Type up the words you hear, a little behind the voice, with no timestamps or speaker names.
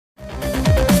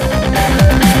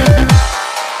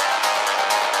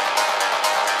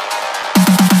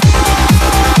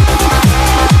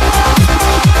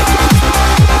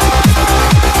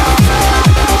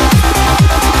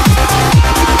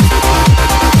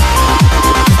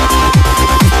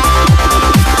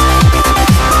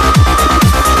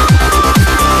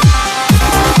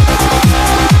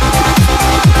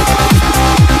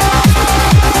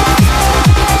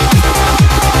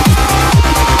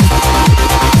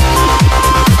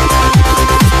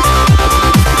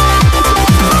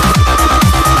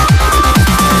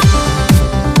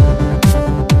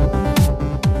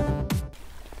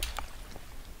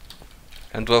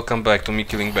welcome back to me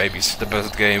killing babies, the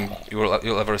best game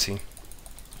you'll ever see.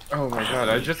 Oh my god,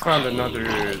 I just found another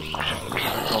golden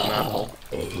apple.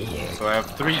 So I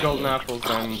have 3 golden apples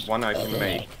and 1 I can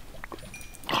make.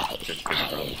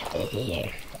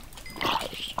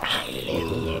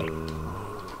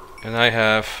 And I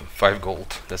have 5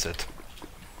 gold, that's it.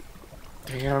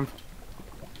 Damn.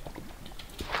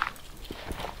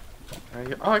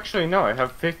 Oh, actually no, I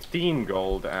have 15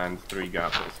 gold and 3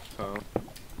 apples, so...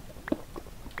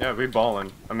 Yeah, we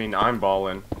ballin'. I mean, I'm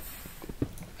ballin'.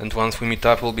 And once we meet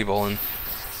up, we'll be ballin'.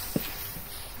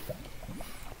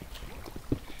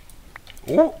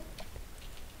 Ooh!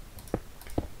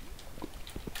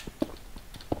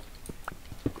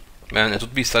 Man, it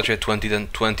would be such a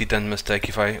 2010 mistake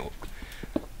if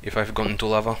I've gone into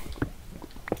lava.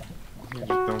 You just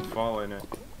don't fall in it.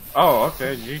 Oh,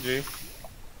 okay, GG.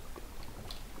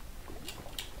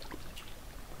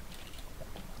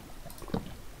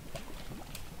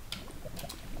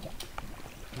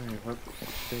 Hey, what?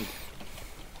 Hey.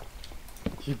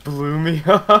 He blew me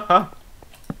up.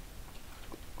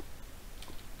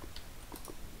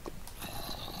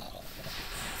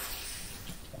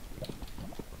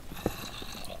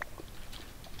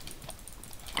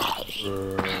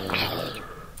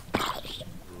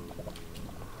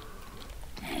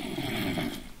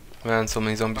 Man, so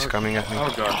many zombies coming at me.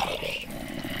 Oh god.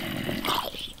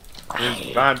 There's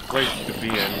a bad place to be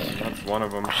in. That's one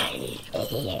of them.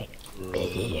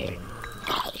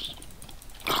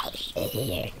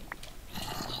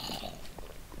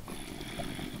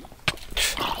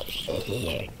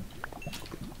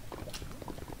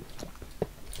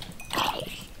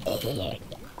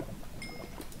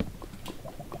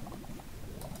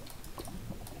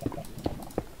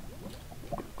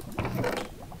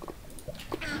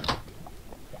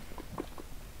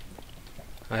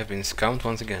 I've been scammed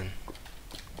once again.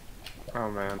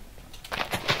 Oh man.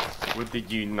 What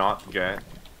did you not get?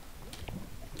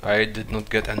 I did not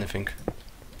get anything.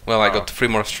 Well, I got 3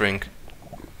 more string.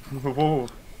 Whoa.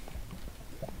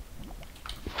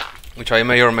 Which I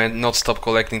may or may not stop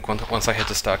collecting once I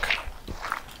hit a stack.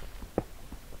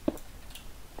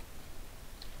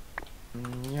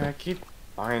 Yeah, I keep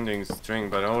finding string,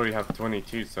 but I already have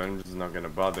 22, so I'm just not gonna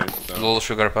bother, so... Little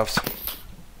sugar puffs.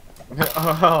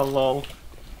 Oh, lol.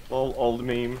 Lol, old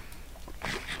meme.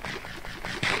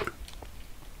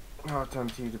 Oh, time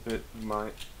to eat a bit of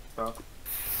my stuff.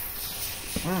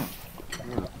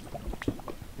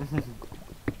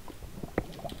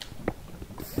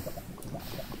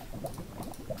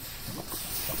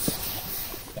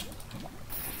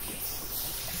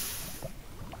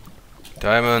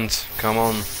 Diamond, come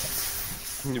on.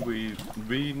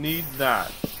 We need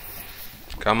that.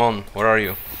 Come on, where are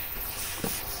you?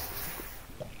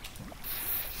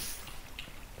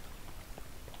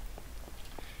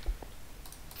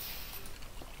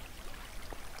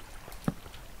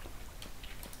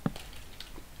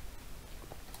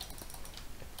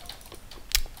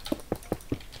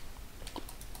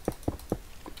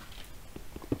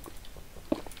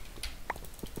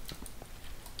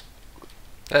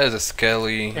 There's a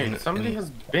skelly. Hey, somebody has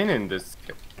been in this.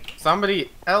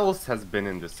 Somebody else has been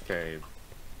in this cave.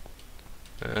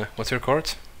 What's your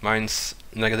chord? Mine's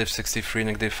 -63,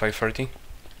 -530.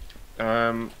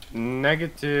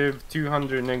 Negative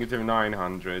 200, negative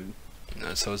 900.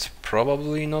 So it's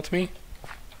probably not me.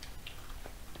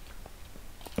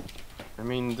 I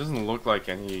mean, it doesn't look like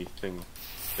anything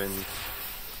been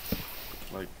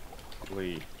like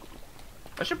Lee.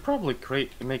 I should probably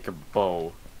make a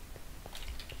bow.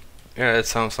 Yeah, it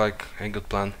sounds like a good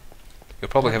plan. You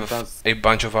probably have a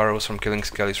bunch of arrows from killing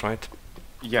skellies, right?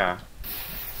 Yeah.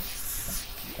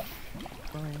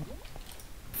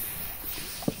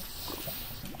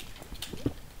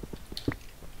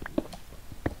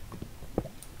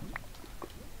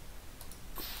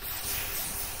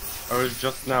 I was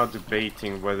just now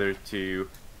debating whether to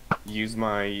use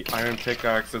my iron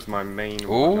pickaxe as my main.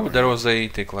 Oh, there was a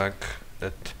ticklack.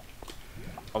 That.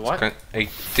 A what? A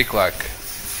ticklack.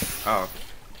 Oh.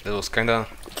 That was kinda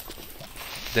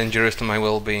dangerous to my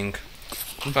well-being.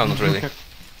 Well, not really.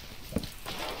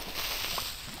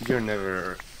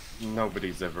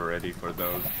 Nobody's ever ready for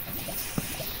those.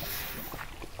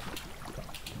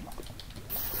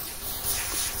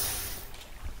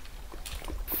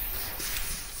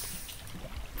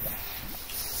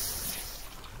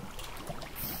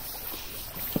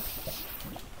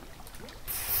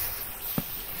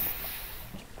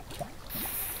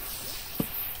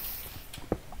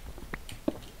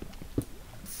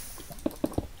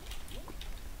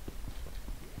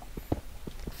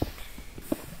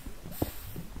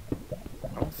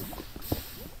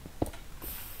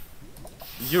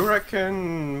 you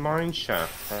reckon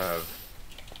mineshaft have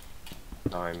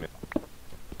diamond?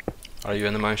 Are you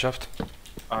in the mineshaft?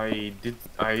 I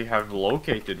have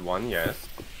located one, yes.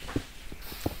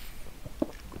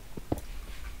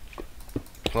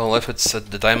 Well, if it's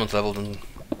at the diamond level, then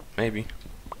maybe.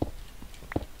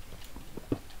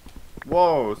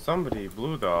 Whoa, somebody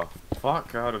blew the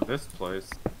fuck out of this place.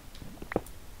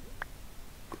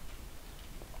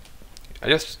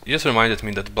 You just reminded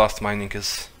me that blast mining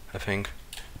is a thing.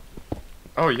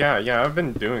 Oh yeah, I've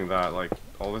been doing that like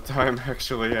all the time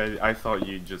actually. I thought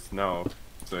you'd just know,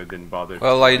 so I didn't bother.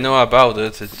 Well, I know about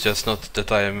it, it's just not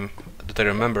that I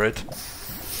remember it.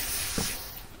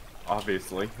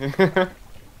 Obviously.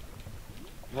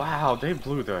 Wow, they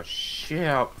blew the shit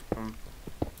out from...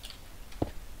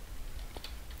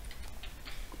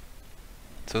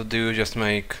 So do you just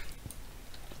make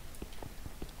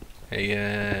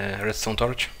a redstone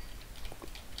torch?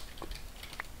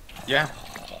 Yeah,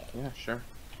 sure.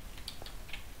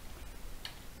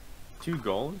 2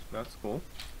 gold, that's cool.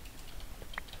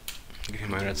 Give me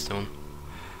my redstone.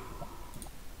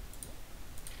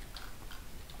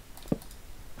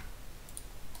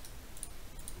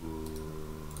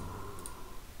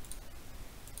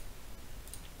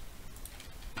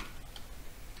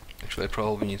 Actually, I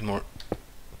probably need more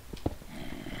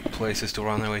places to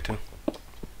run away to.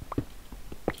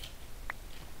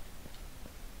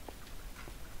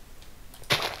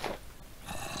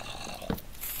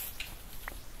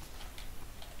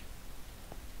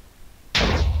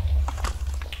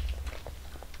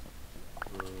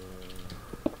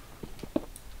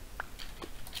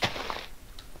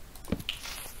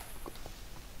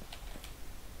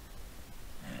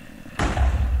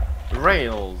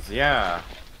 Rails, yeah.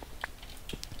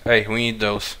 Hey, we need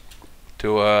those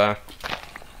to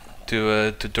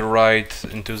ride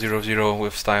into 0-0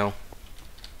 with style.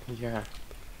 Yeah.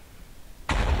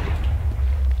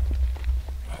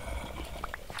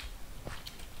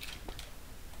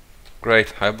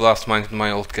 Great, I blast mined in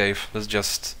my old cave. That's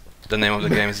just the name of the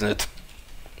game, isn't it?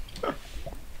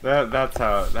 That's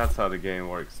how the game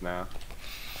works now.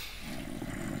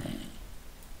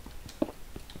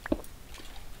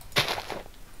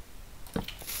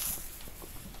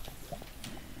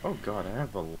 Oh god, I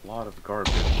have a lot of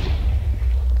garbage.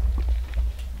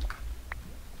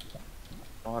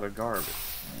 A lot of garbage.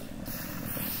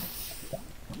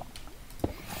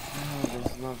 Oh,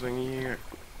 there's nothing here.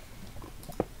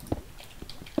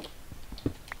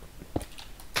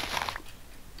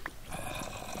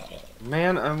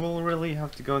 Man, I will really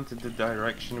have to go into the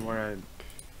direction where I...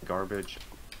 garbage.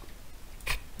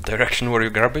 Direction where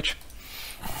you garbage?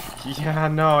 Yeah,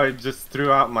 no, I just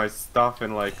threw out my stuff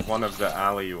in like one of the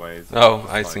alleyways. Oh,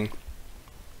 I see.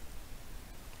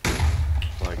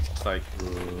 Like,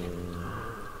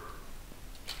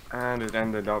 and it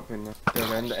ended up in the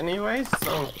dead end anyway,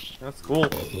 so that's cool.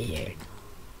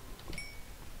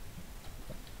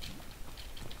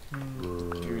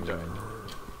 You died.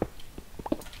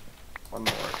 One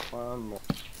more.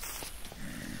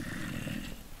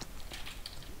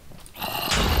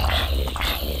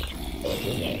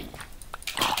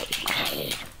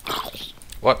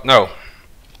 What? No.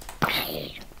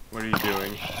 What are you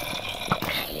doing?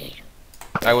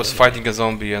 I was fighting a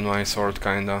zombie and my sword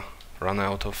kinda ran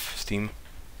out of steam.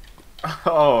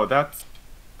 Oh, that's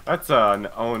an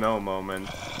oh no moment.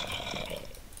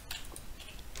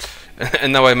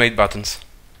 And now I made buttons.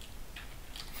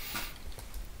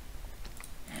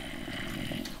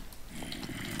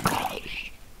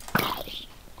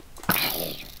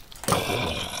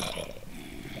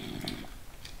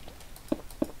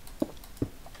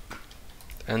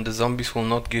 And the zombies will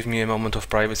not give me a moment of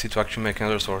privacy to actually make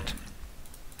another sword.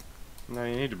 No,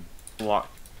 you need to block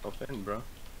yourself in, bro.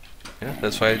 Yeah,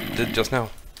 that's what I did just now.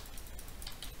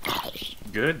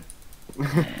 Good.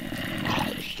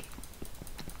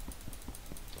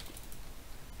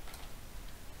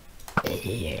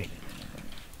 Okay,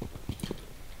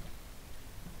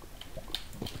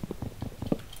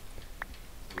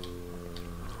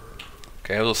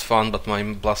 it was fun, but my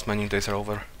blast mining days are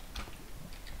over.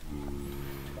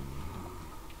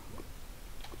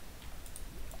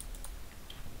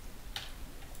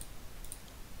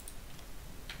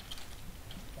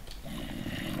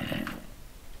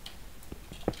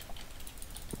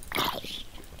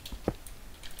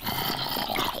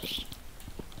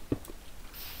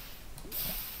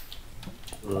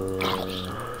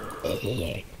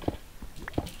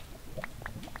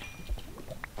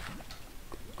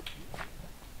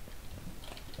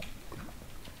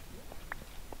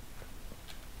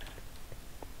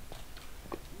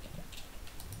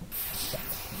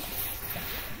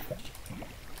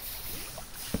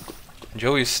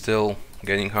 Joe is still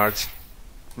gaining hearts.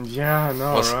 Yeah, I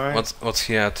know, right? What's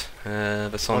he at?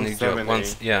 That's only Joe.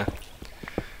 170. Yeah.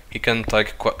 He can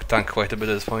tank quite a bit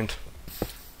at this point.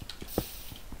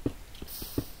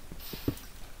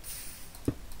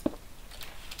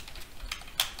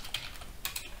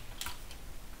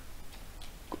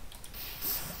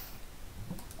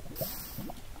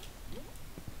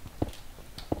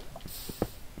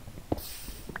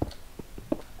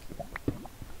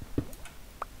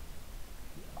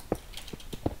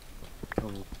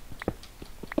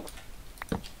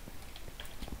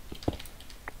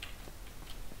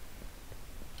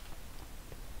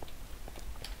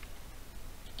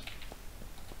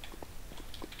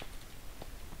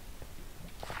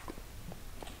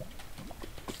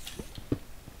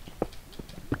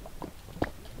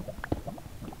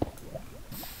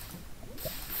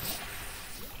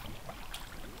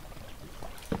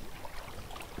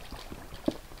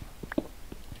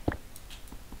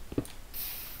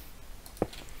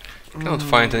 Cannot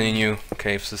find any new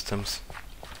cave systems.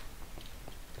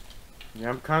 Yeah,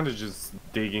 I'm kind of just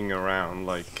digging around.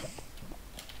 Like,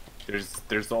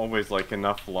 there's always like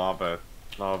enough lava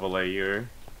layer.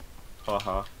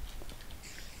 Haha.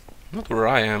 Not where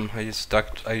I am. I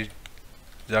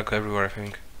dug everywhere, I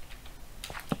think.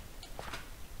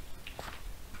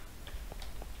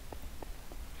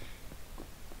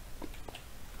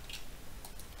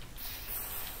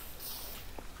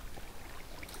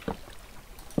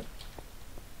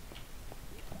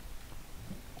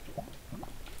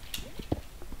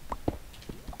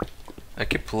 I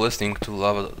keep listening to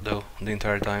lava though the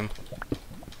entire time.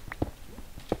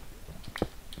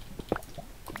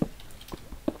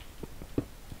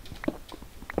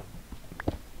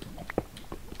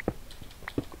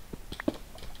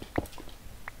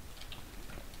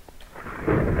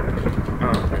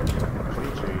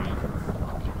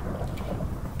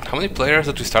 How many players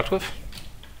did we start with?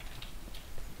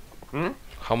 Hmm?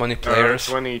 How many players?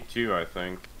 22, I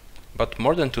think. But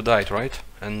more than 2 died, right?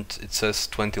 And it says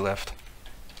 20 left.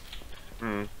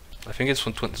 Hmm. I think it's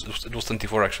it was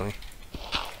 24 actually.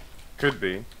 Could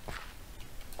be.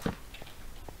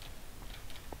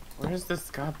 Where is this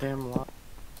goddamn lava?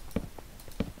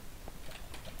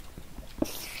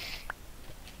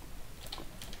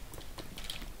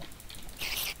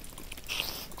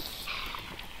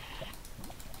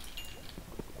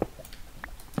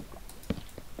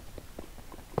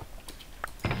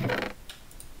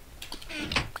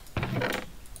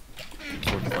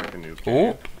 Looks like a new cave.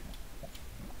 Oh!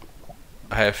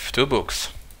 I have 2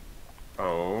 books.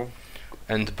 Oh.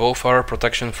 And both are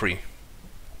protection free.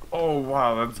 Oh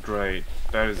wow, that's great.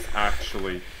 That is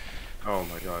actually... Oh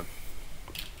my god.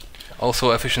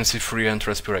 Also efficiency free and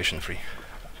respiration free.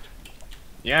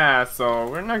 Yeah, so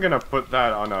we're not gonna put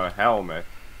that on a helmet.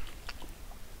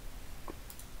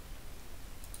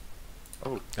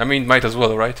 Oh. I mean, might as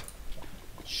well, right?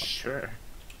 Sure.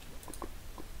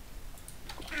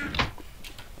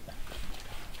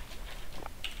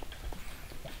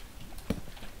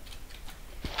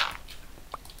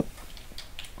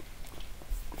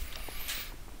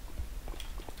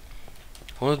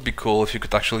 Wouldn't it be cool if you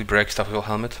could actually break stuff with your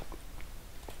helmet?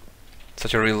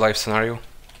 Such a real life scenario.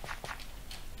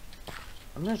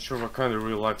 I'm not sure what kind of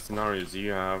real life scenarios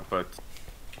you have, but...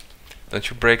 Don't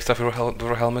you break stuff with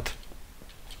your helmet?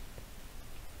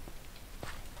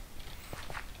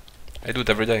 I do it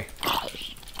every day.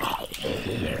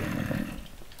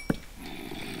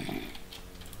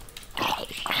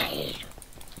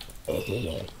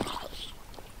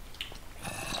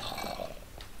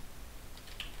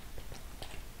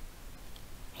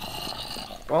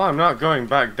 Well, I'm not going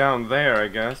back down there, I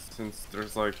guess, since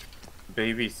there's like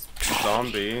baby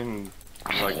zombie and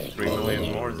like 3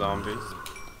 million more zombies.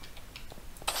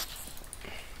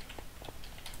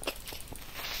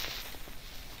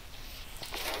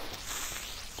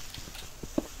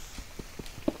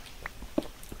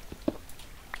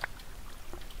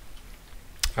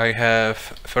 I have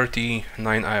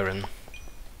 39 iron.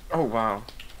 Oh wow.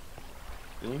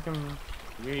 You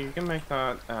can make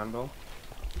that anvil.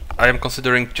 I am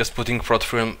considering just putting prot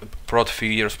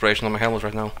free respiration on my helmet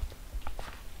right now.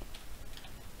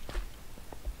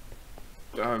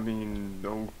 I mean,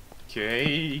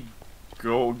 okay.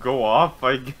 Go off,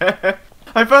 I guess.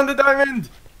 I found the diamond!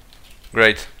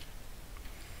 Great.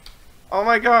 Oh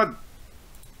my god!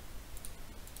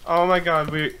 Oh my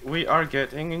god, we are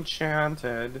getting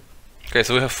enchanted. Okay,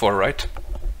 so we have 4, right?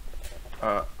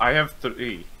 I have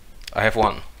 3. I have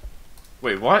 1.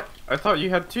 Wait, what? I thought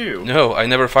you had 2. No, I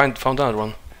never found another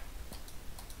one.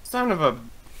 Son of a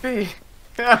bitch.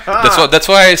 That's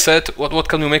why I said, what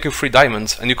can we make with 3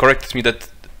 diamonds? And you corrected me that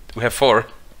we have 4.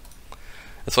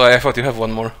 That's why I thought you have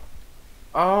one more.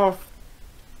 Oh,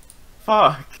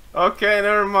 fuck. Okay,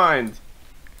 never mind.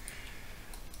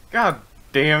 God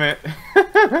damn it.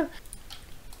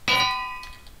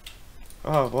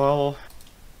 Oh, well...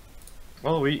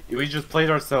 Well, we just played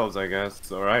ourselves, I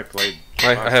guess. Or I played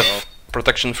I myself. have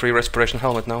protection-free respiration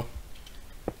helmet now.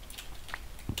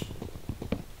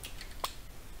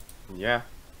 Yeah.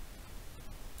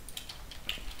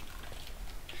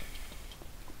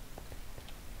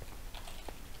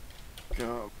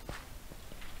 Go.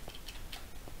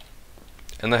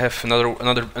 And I have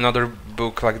another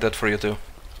book like that for you too.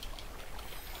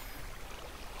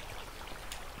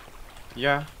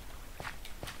 Yeah.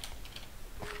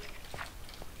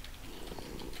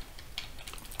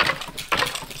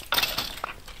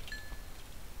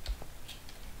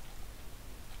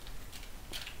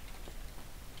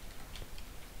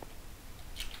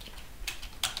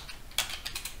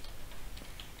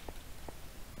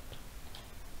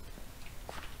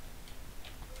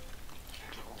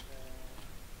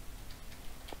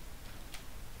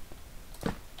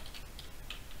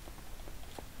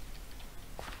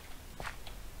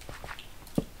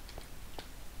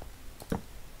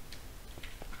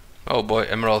 Oh boy,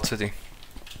 Emerald City.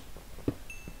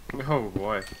 Oh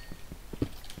boy.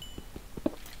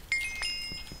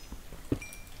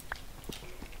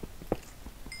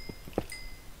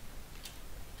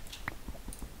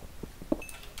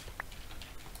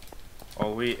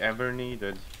 All we ever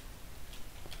needed.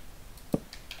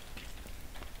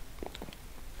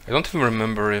 I don't even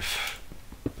remember if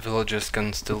villages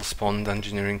can still spawn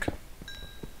Dungeoneering.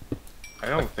 I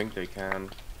don't think they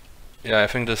can. Yeah, I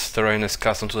think this terrain is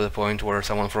custom to the point where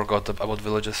someone forgot about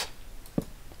villages.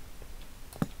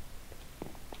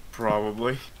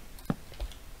 Probably.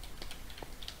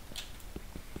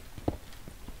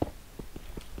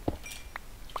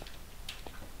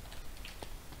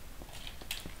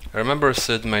 I remember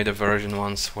Sid made a version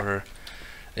once where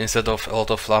instead of a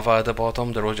lot of lava at the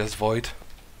bottom, there was just void.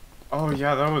 Oh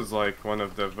yeah, that was like one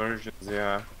of the versions,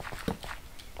 yeah.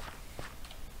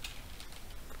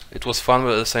 It was fun,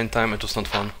 but at the same time it was not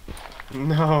fun.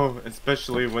 No,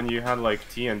 especially when you had like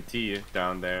TNT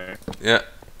down there. Yeah.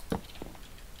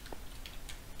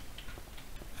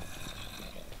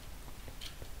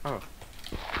 Oh.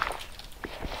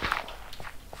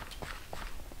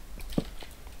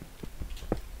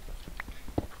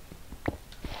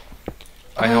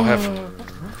 I now have...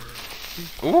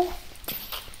 Ooh!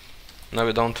 No,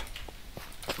 we don't.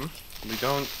 We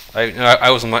don't. I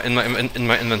was in my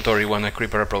inventory when a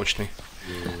creeper approached me.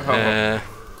 Oh.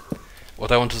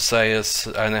 What I want to say is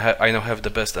I now have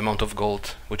the best amount of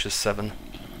gold, which is 7.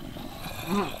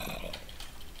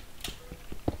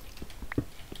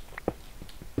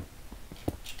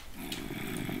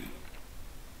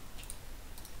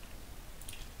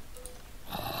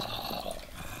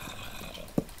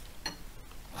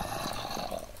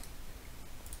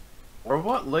 Or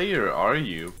what layer are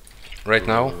you? Right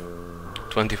now,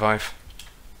 25.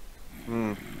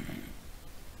 Hmm.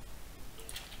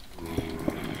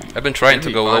 I've been trying to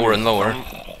Maybe go lower finding and lower, some-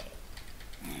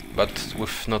 but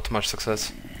with not much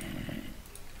success.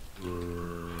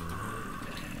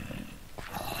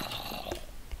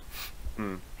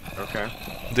 Hmm. Okay.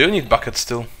 Do you need buckets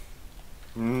still?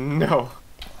 No.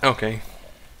 Okay.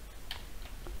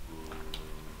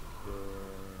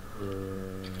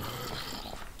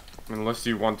 Unless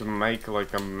you want to make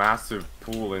like a massive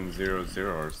pool in 0-0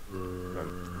 or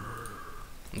something.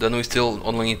 Then we still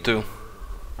only need 2.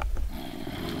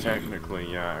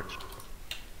 Technically, yeah, actually.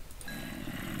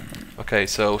 Okay,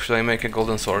 so should I make a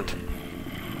golden sword?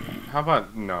 How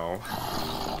about no?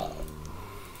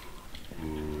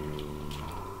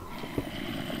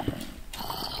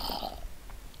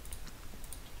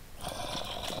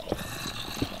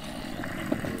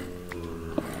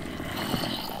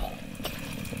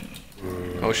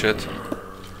 Oh shit.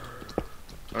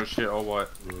 Oh shit, oh what?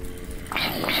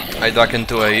 I dug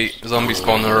into a zombie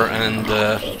spawner and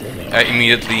I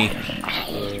immediately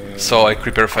saw a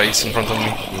creeper face in front of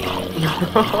me.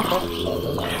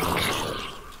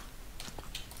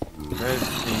 That is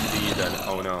indeed an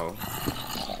oh no.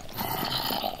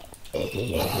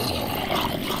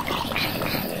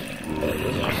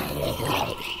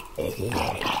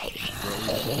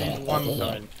 One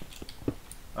time.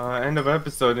 End of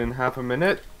episode in half a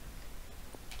minute.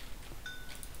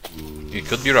 You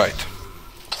could be right.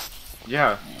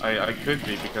 Yeah, I could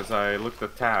be because I looked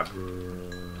at tab.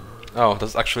 Oh,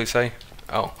 does it actually say?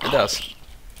 Oh, it does.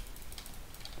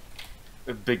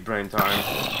 Big brain time.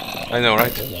 I know,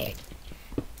 right?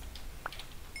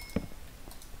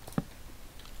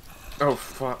 Oh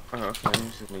fuck. Oh, okay, I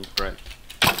usually need bread.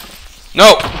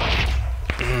 No!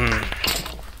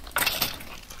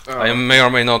 I may or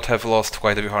may not have lost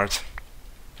quite a few hearts.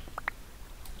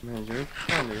 Man, you're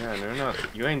kinda, yeah, they're not.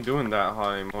 You ain't doing that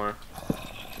hot anymore.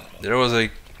 There was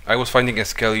a. I was finding a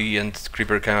skelly and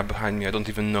creeper came up behind me. I don't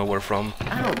even know where from.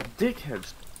 Ow,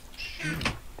 dickheads!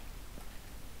 Shoot.